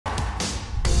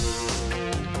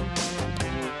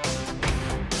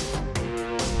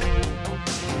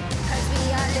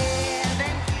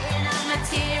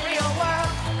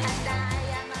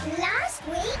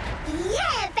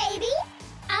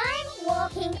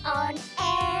on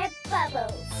air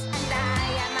bubbles. And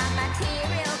I am a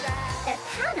material girl. The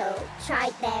panel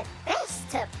tried their best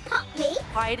to pop me.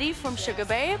 Heidi from Sugar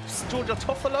Babes. Georgia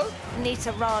Toffolo.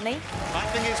 Nita Rani. I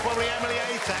think it's probably Emily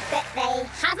Atak. But they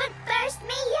haven't burst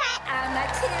me yet. A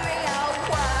material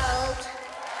world.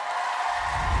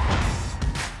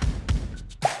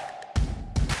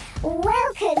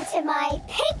 Welcome to my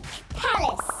pink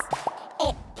palace.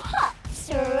 It pops,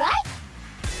 right?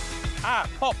 Ah,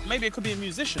 pop. Maybe it could be a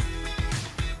musician.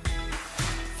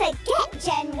 Forget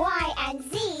Gen Y and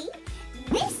Z.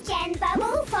 This Gen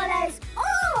bubble follows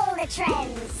all the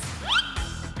trends.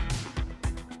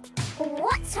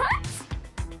 What's hot?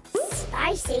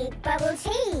 Spicy bubble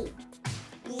tea.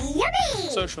 Yummy!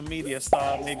 Social media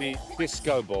star, maybe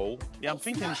disco ball. Yeah, I'm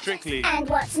thinking Strictly. And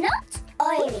what's not?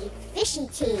 Oily, fishy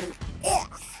tea.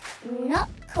 Ugh, not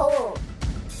cool.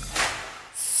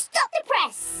 Stop the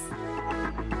press!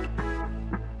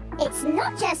 It's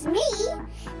not just me.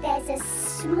 There's a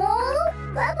small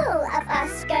bubble of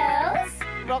us girls.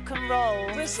 Rock and roll.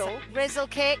 Rizzle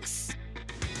kicks.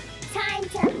 Time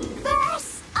to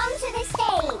burst onto the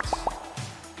stage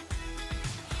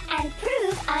and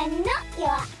prove I'm not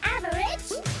your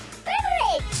average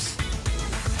beverage.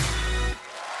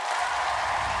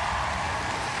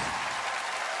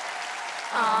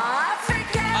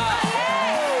 Freak out!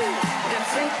 The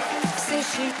freak say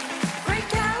she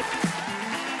freak out.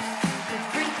 The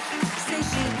freak say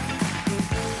she.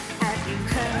 Have you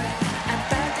heard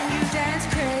about the new dance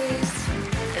craze?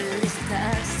 Listen to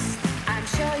us, I'm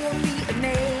sure you'll be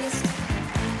amazed.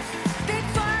 Big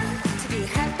fun to be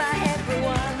had by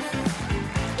everyone.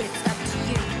 It's up to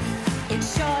you, it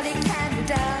surely can be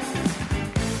done.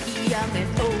 Young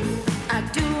and old are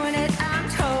doing it, I'm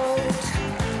told.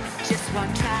 Just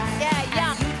one try,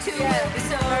 and you two will be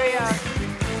sold.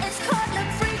 It's called the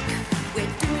freak,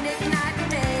 we're doing it night and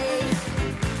day.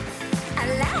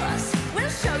 Allow us, we'll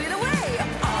show you the way.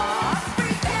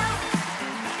 Freak out.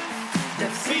 The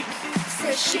freak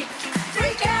says chic.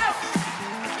 Freak out.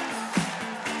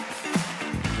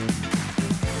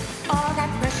 All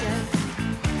that pressure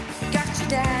got you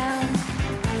down.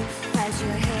 As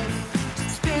your head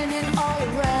spinning all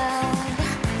around.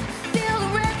 Feel the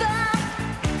rhythm,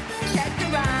 check the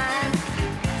rhyme.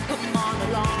 Come on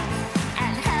along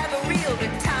and have a real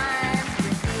good time.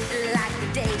 Like the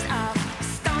days of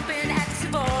stomping at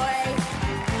Savoy.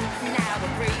 Now a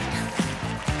freak.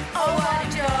 Oh, what a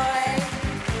joy.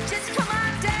 Just come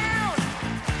on down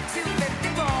to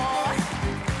 54.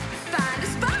 Find a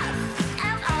spot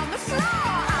out on the floor.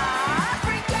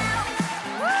 Freak out.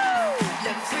 Woo!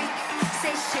 The freak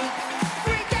say chic.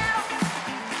 Freak out.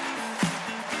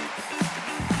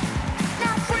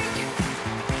 Now freak.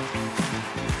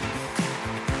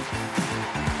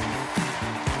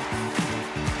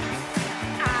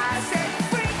 I said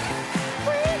freak.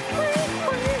 Freak, freak,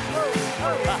 freak, freak.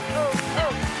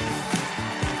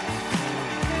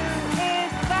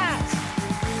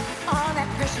 All that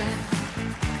pressure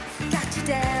got you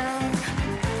down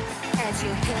as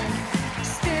your head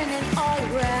spinning all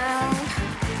around.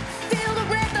 Feel the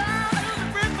rhythm,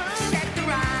 check the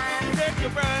rhyme.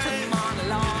 Come on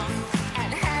along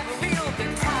and have a real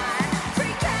good time.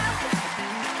 Freak out,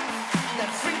 the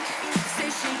freak say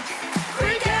chic.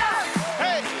 Freak out,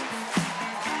 Hey!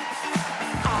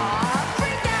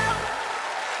 freak out.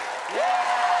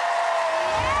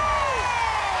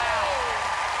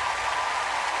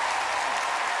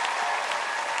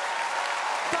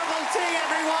 Bubble tea,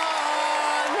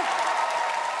 everyone!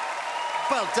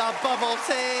 Well done, bubble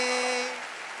tea!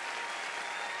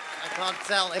 I can't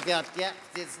tell if you're... Yeah,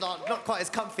 it's not quite as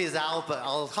comfy as Al, but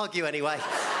I'll hug you anyway.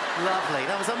 Lovely.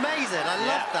 That was amazing. I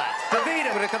love that. Davina,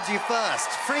 I'm going to come to you first.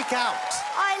 Freak out.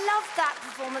 I loved that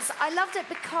performance. I loved it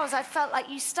because I felt like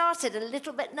you started a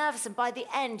little bit nervous, and by the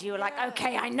end you were like,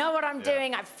 OK, I know what I'm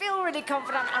doing. I feel really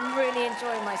confident. I'm really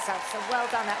enjoying myself. So well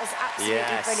done. That was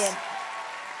absolutely brilliant.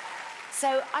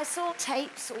 So I saw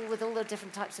tapes all with all the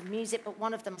different types of music, but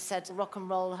one of them said rock and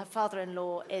roll. Her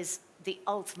father-in-law is the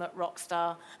ultimate rock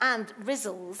star. And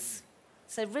Rizzles,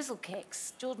 so Rizzle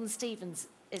Kicks, Jordan Stevens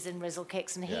is in Rizzle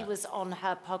Kicks, and he was on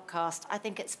her podcast. I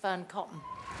think it's Fern Cotton.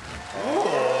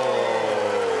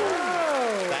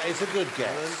 That is a good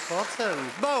guess. Bottom.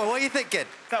 Mo, what are you thinking?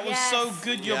 That was so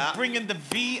good. You're bringing the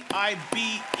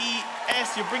V-I-B-E-S.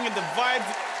 You're bringing the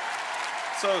vibes.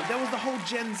 So there was the whole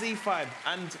Gen Z vibe.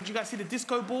 And did you guys see the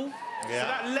disco ball? Yeah. So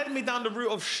that led me down the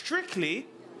route of Strictly.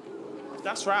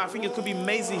 That's right. I think it could be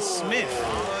Maisie Smith.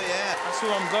 Oh, yeah. That's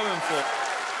who I'm going for.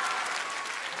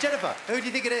 Jennifer, who do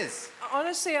you think it is?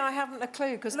 Honestly, I haven't a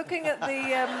clue, because looking at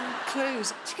the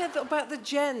clues, she get about the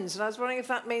Jens, and I was wondering if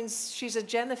that means she's a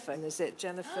Jennifer. Is it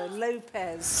Jennifer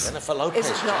Lopez? Jennifer Lopez.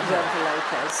 Is it not Jennifer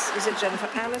Lopez? Is it Jennifer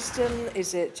Aniston?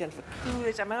 Is it Jennifer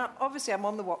Coolidge? I mean, obviously, I'm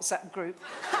on the WhatsApp group.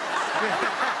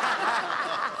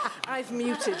 I've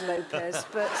muted Lopez,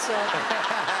 but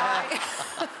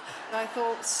I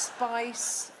thought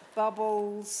Spice,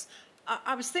 Bubbles.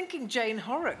 I was thinking Jane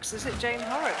Horrocks. Is it Jane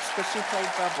Horrocks? Because she played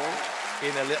Bubbles.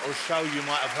 In a little show you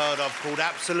might have heard of called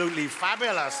Absolutely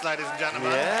Fabulous, ladies and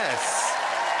gentlemen. Yes.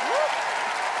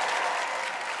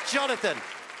 Jonathan.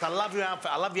 I love your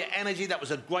outfit. I love your energy. That was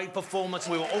a great performance.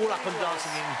 We were all up and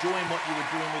dancing, enjoying what you were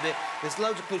doing with it. There's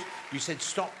loads of clues. You said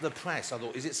stop the press. I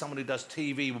thought, is it someone who does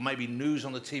TV or maybe news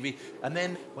on the TV? And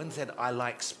then when you said, I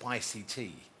like spicy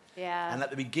tea. Yeah. And at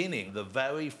the beginning, the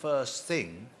very first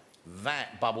thing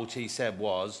that Bubble Tea said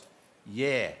was,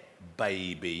 yeah,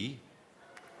 baby.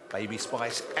 Baby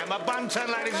Spice. Emma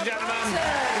Bunton, ladies and gentlemen.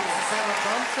 Emma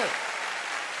Bunton.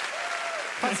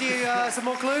 Fancy some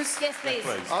more clues? Yes, please.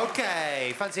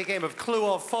 OK, fancy a game of clue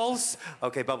or false?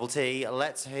 OK, Bubble Tea,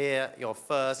 let's hear your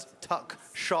first tuck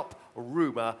shop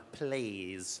rumour,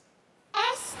 please.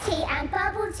 ST and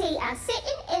Bubble Tea are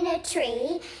sitting in a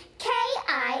tree.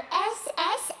 KISSING.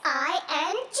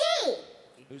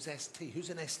 Who's ST? Who's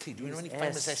an ST? Do you know any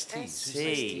famous STs?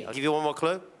 ST. I'll give you one more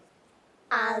clue.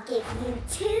 I'll give you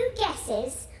 2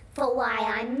 guesses for why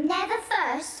I'm never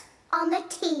first on the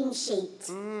team sheet.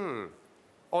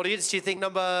 Audience, do you think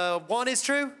number 1 is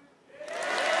true?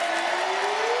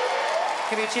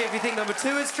 Give me a cheer if you think number 2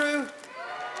 is true.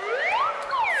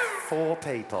 4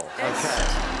 people.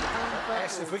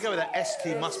 If we go with that,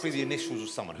 ST must be the initials of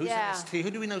someone. Who's an ST? Who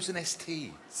do we know is an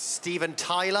ST? Steven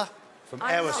Tyler. From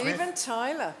Aerosmith. Steven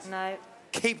Tyler. No.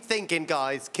 Keep thinking,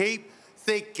 guys. Keep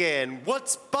thinking.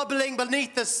 What's bubbling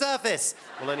beneath the surface?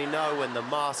 We'll only know when the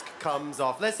mask comes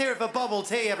off. Let's hear it for Bubble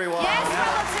Tea, everyone. Yes,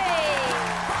 Bubble Tea!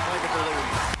 Like a balloon.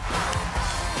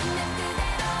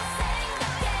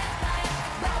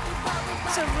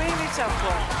 It's a really tough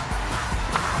one.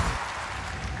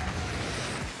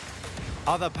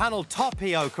 Are the panel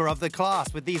tapioca of the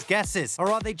class with these guesses,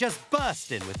 or are they just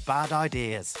bursting with bad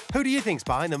ideas? Who do you think's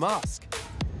behind the mask?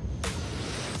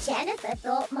 Jennifer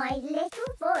thought my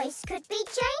little voice could be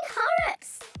Jane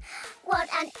Horrocks. What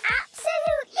an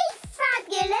absolutely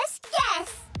fabulous